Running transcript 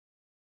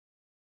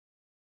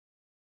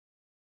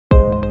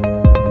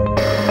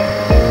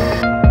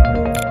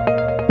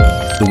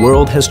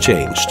world has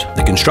changed.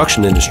 The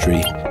construction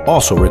industry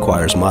also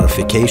requires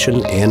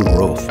modification and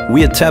growth.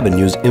 We at Tebin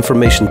use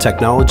information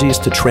technologies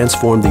to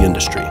transform the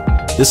industry.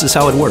 This is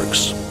how it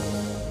works.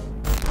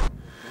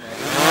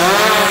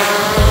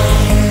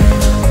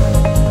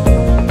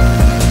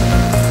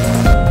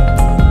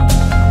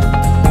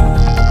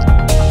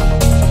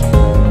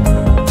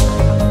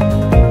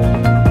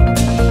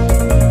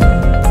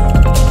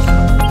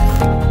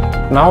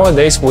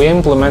 Nowadays, we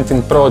implement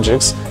in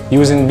projects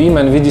using BIM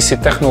and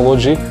VDC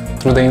technology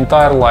through the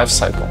entire life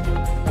cycle.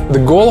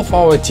 The goal of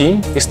our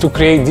team is to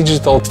create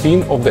digital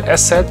twin of the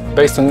asset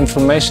based on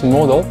information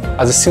model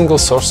as a single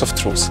source of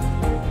truth.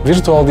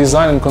 Virtual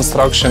design and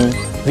construction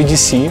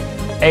 (VDC)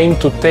 aim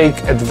to take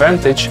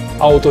advantage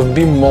out of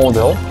BIM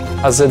model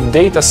as a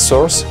data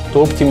source to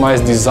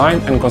optimize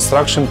design and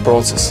construction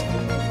process.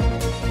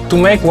 To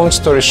make long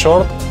story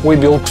short, we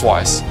build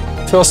twice.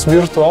 First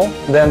virtual,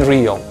 then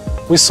real.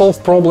 We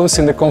solve problems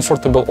in the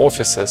comfortable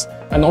offices,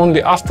 and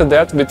only after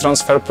that we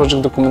transfer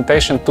project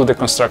documentation to the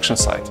construction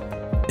site.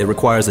 It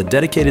requires a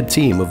dedicated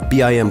team of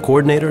BIM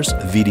coordinators,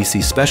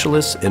 VDC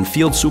specialists, and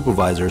field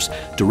supervisors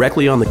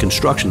directly on the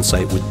construction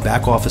site with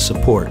back-office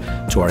support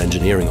to our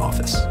engineering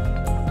office.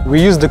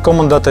 We use the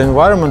common data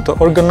environment to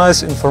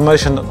organize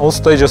information at all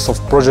stages of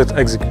project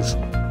execution.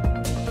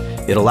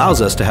 It allows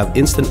us to have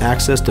instant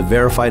access to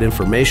verified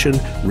information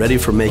ready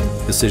for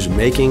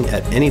decision-making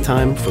at any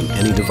time from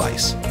any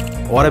device.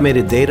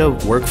 Automated data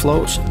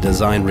workflows,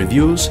 design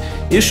reviews,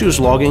 issues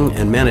logging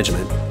and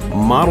management,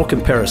 model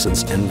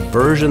comparisons, and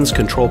versions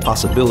control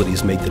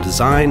possibilities make the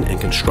design and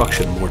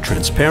construction more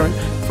transparent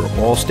for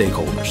all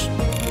stakeholders.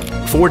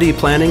 4D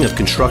planning of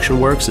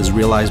construction works is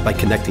realized by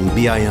connecting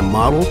BIM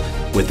model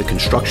with the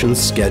construction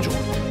schedule,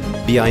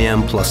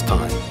 BIM plus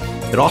time.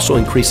 It also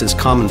increases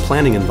common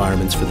planning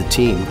environments for the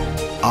team,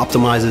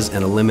 optimizes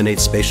and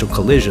eliminates spatial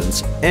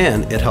collisions,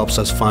 and it helps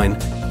us find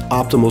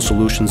optimal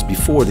solutions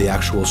before the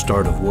actual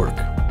start of work.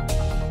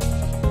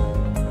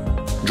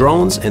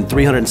 Drones and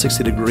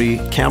 360-degree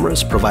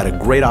cameras provide a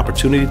great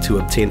opportunity to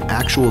obtain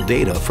actual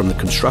data from the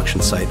construction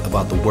site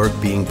about the work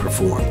being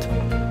performed.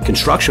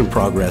 Construction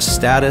progress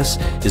status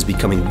is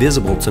becoming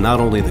visible to not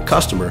only the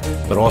customer,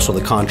 but also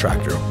the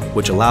contractor,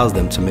 which allows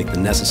them to make the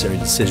necessary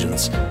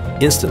decisions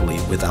instantly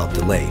without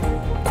delay.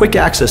 Quick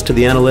access to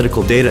the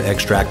analytical data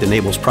extract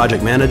enables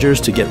project managers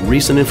to get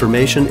recent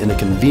information in a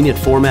convenient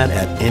format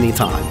at any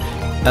time.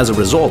 As a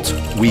result,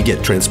 we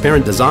get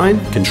transparent design,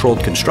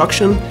 controlled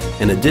construction,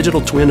 and a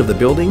digital twin of the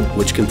building,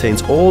 which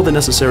contains all the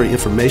necessary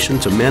information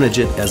to manage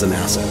it as an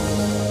asset.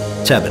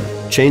 Tebin,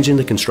 changing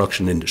the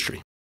construction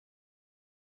industry.